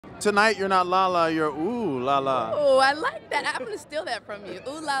tonight you're not la la, you're ooh la la. Oh, I like that. I'm gonna steal that from you.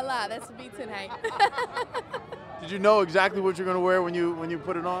 Ooh la la, that's me tonight. Did you know exactly what you're gonna wear when you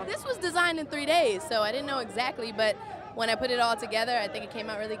put it on? This was designed in 3 days, so I didn't know exactly, but when I put it all together, I think it came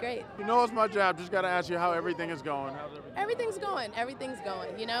out really great. You know it's my job. Just gotta ask you how everything is going. How's everything? Everything's going. Everything's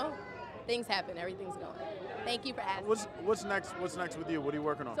going. You know, things happen. Everything's going. Thank you for asking. What's next? What's next with you? What are you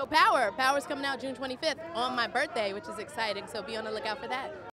working on? So Power's coming out June 25th on my birthday, which is exciting. So be on the lookout for that.